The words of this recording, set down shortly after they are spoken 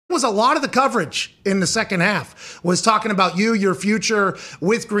was a lot of the coverage in the second half was talking about your future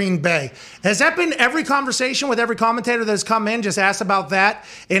with Green Bay. Has that been every conversation with every commentator that's come in, just asked about that?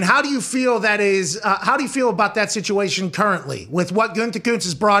 And how do you feel how do you feel about that situation currently with what Gunther Kuntz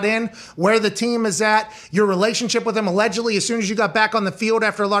has brought in, where the team is at, your relationship with him allegedly as soon as you got back on the field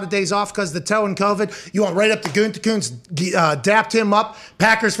after a lot of days off because of the toe and COVID, you went right up to Gunther Kuntz, dapped him up.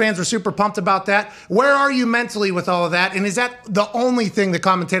 Packers fans were super pumped about that. Where are you mentally with all of that? And is that the only thing the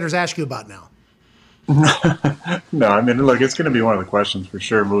commentators ask you about now? No, I mean, look, it's going to be one of the questions for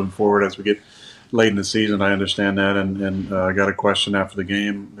sure moving forward as we get late in the season. I understand that, and I got a question after the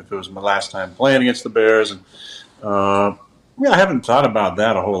game if it was my last time playing against the Bears, and I haven't thought about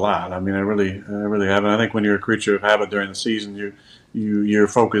that a whole lot. I mean, I really haven't. I think when you're a creature of habit during the season, your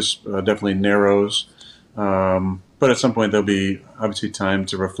focus definitely narrows. But at some point, there'll be obviously time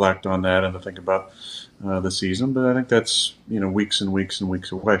to reflect on that and to think about the season. But I think that's weeks and weeks and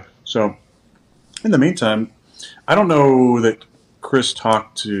weeks away. So in the meantime, I don't know that Chris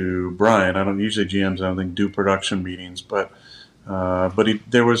talked to Brian. I don't usually GMs. I don't think do production meetings, but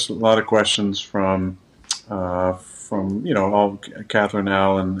there was a lot of questions from all Catherine,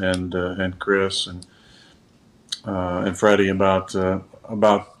 Al, and Chris and Freddie about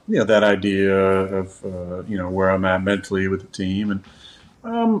that idea of where I'm at mentally with the team, and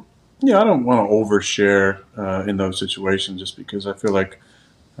I don't want to overshare in those situations just because I feel like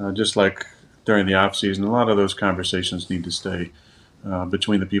just like during the off season, a lot of those conversations need to stay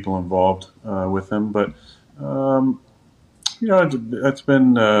between the people involved with them. But it's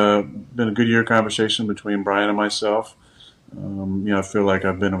been a good year conversation between Brian and myself. I feel like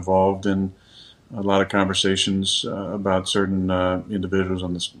I've been involved in a lot of conversations about certain individuals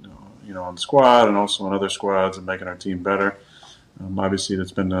on the squad and also on other squads and making our team better. Obviously,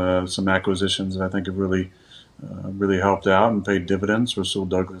 there's been some acquisitions that I think have really helped out and paid dividends. Rasul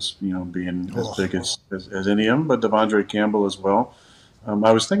Douglas, being as big as any of them, but Devondre Campbell as well.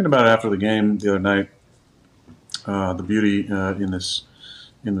 I was thinking about it after the game the other night. The beauty in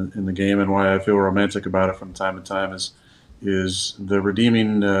the game and why I feel romantic about it from time to time is the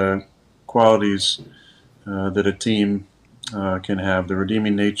redeeming qualities that a team can have, the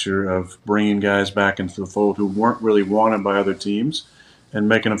redeeming nature of bringing guys back into the fold who weren't really wanted by other teams and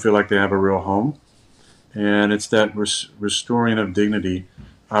making them feel like they have a real home. And it's that restoring of dignity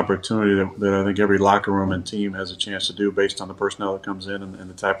opportunity that I think every locker room and team has a chance to do based on the personnel that comes in and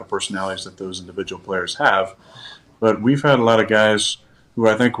the type of personalities that those individual players have. But we've had a lot of guys who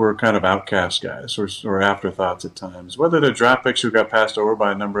I think were kind of outcast guys or afterthoughts at times, whether they're draft picks who got passed over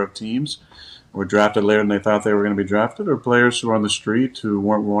by a number of teams or drafted later than they thought they were going to be drafted, or players who are on the street who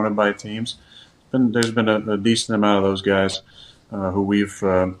weren't wanted by teams. There's been a decent amount of those guys who we've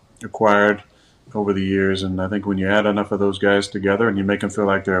acquired over the years, and I think when you add enough of those guys together and you make them feel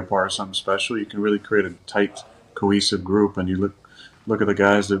like they're a part of something special, you can really create a tight, cohesive group. And you look at the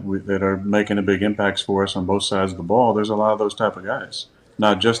guys that are making a big impacts for us on both sides of the ball. There's a lot of those type of guys,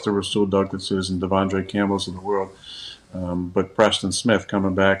 not just the Rasul Douglases and Devondre Campbells of the world, but Preston Smith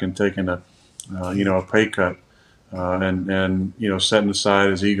coming back and taking a pay cut and setting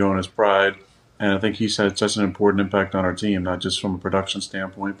aside his ego and his pride. And I think he's had such an important impact on our team, not just from a production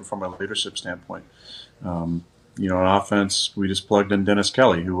standpoint, but from a leadership standpoint. On offense, we just plugged in Dennis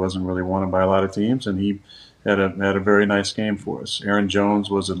Kelly, who wasn't really wanted by a lot of teams, and he had a very nice game for us. Aaron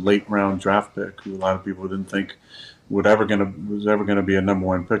Jones was a late round draft pick, who a lot of people didn't think was ever going to be a number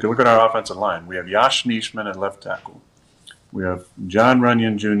one pick. Look at our offensive line. We have Josh Neishman at left tackle. We have John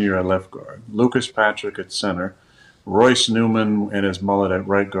Runyon Jr. at left guard, Lucas Patrick at center, Royce Newman and his mullet at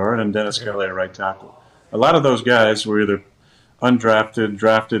right guard, and Dennis Kelly at right tackle. A lot of those guys were either undrafted,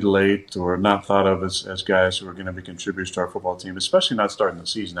 drafted late, or not thought of as guys who are going to be contributors to our football team, especially not starting the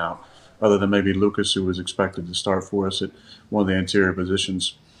season out, other than maybe Lucas, who was expected to start for us at one of the interior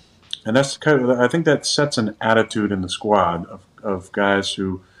positions. And that's I think that sets an attitude in the squad of guys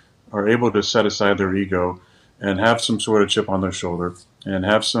who are able to set aside their ego and have some sort of chip on their shoulder and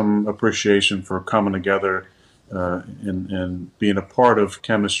have some appreciation for coming together and being a part of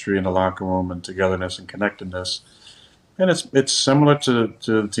chemistry in the locker room and togetherness and connectedness. And it's similar to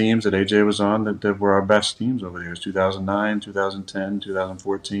the teams that AJ was on that were our best teams over the years, 2009, 2010,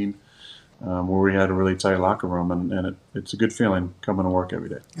 2014, where we had a really tight locker room. And it's a good feeling coming to work every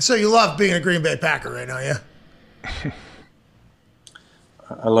day. So you love being a Green Bay Packer right now, yeah?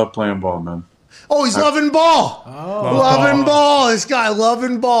 I love playing ball, man. Oh, he's loving ball. Oh. Loving ball. This guy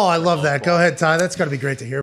loving ball. I love that. Go ahead, Ty. That's got to be great to hear.